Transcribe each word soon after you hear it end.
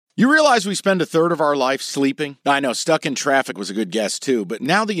You realize we spend a third of our life sleeping? I know, stuck in traffic was a good guess too, but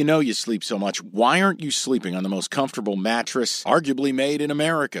now that you know you sleep so much, why aren't you sleeping on the most comfortable mattress arguably made in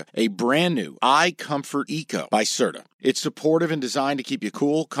America? A brand new iComfort Eco by Serta. It's supportive and designed to keep you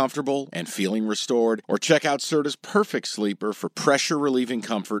cool, comfortable, and feeling restored. Or check out Serta's Perfect Sleeper for pressure-relieving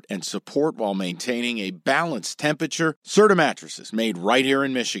comfort and support while maintaining a balanced temperature. Serta mattresses made right here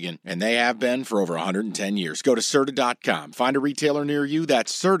in Michigan, and they have been for over 110 years. Go to Serta.com. Find a retailer near you.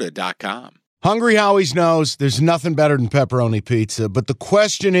 That's Serta.com. Hungry Howie's knows there's nothing better than pepperoni pizza, but the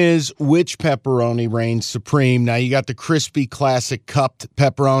question is, which pepperoni reigns supreme? Now, you got the crispy, classic cupped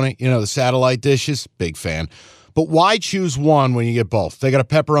pepperoni, the satellite dishes. Big fan. But why choose one when you get both? They got a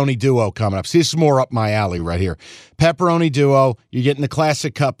pepperoni duo coming up. See, this is more up my alley right here. Pepperoni duo, you're getting the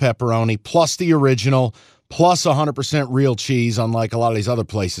classic cup pepperoni, plus the original, plus 100% real cheese, unlike a lot of these other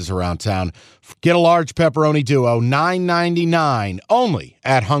places around town. Get a large pepperoni duo, $9.99, only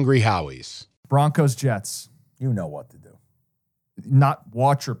at Hungry Howie's. Broncos, Jets. You know what to do. Not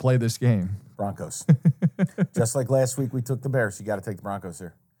watch or play this game. Broncos. Just like last week we took the Bears, you got to take the Broncos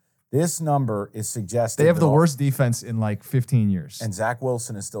here. This number is suggesting they have the worst defense in like 15 years. And Zach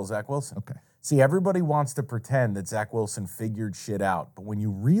Wilson is still Zach Wilson. Okay. See, everybody wants to pretend that Zach Wilson figured shit out. But when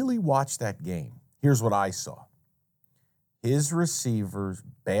you really watch that game, here's what I saw. His receivers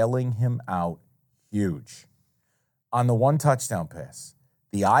bailing him out huge. On the one touchdown pass,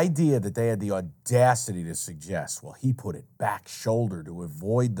 the idea that they had the audacity to suggest, well, he put it back shoulder to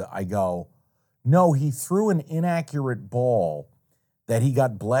avoid no, he threw an inaccurate ball that he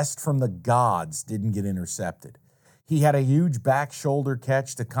got blessed from the gods, didn't get intercepted. He had a huge back shoulder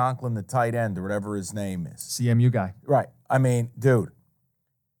catch to Conklin, the tight end, or whatever his name is. CMU guy. Right. I mean, dude,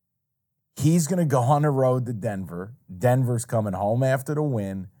 he's going to go on the road to Denver. Denver's coming home after the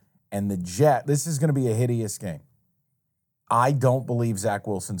win. And this is going to be a hideous game. I don't believe Zach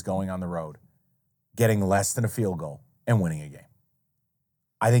Wilson's going on the road, getting less than a field goal and winning a game.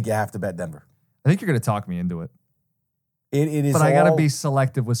 I think you have to bet Denver. I think you're going to talk me into it. It is, but I got to be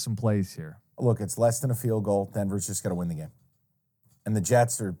selective with some plays here. Look, it's less than a field goal. Denver's just got to win the game. And the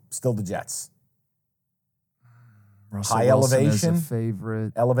Jets are still the Jets. Russell High Wilson elevation. is a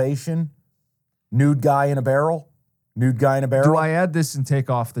favorite. Elevation. Nude guy in a barrel. Do I add this and take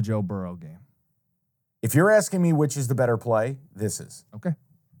off the Joe Burrow game? If you're asking me which is the better play, this is. Okay.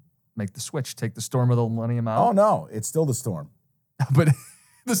 Make the switch. Take the Storm of the Millennium out. Oh, no. It's still the Storm. But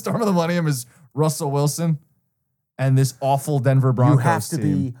the Storm of the Millennium is Russell Wilson and this awful Denver Broncos team. You have to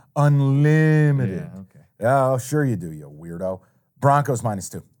team. be unlimited. Yeah, okay. Oh, sure you do, you weirdo. Broncos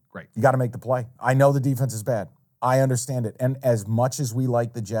 -2. Great. You got to make the play. I know the defense is bad. I understand it. And as much as we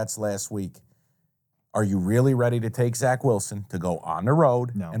liked the Jets last week, are you really ready to take Zach Wilson to go on the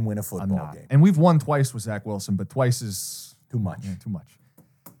road and win a football game? And we've won twice with Zach Wilson, but twice is too much. Yeah, too much.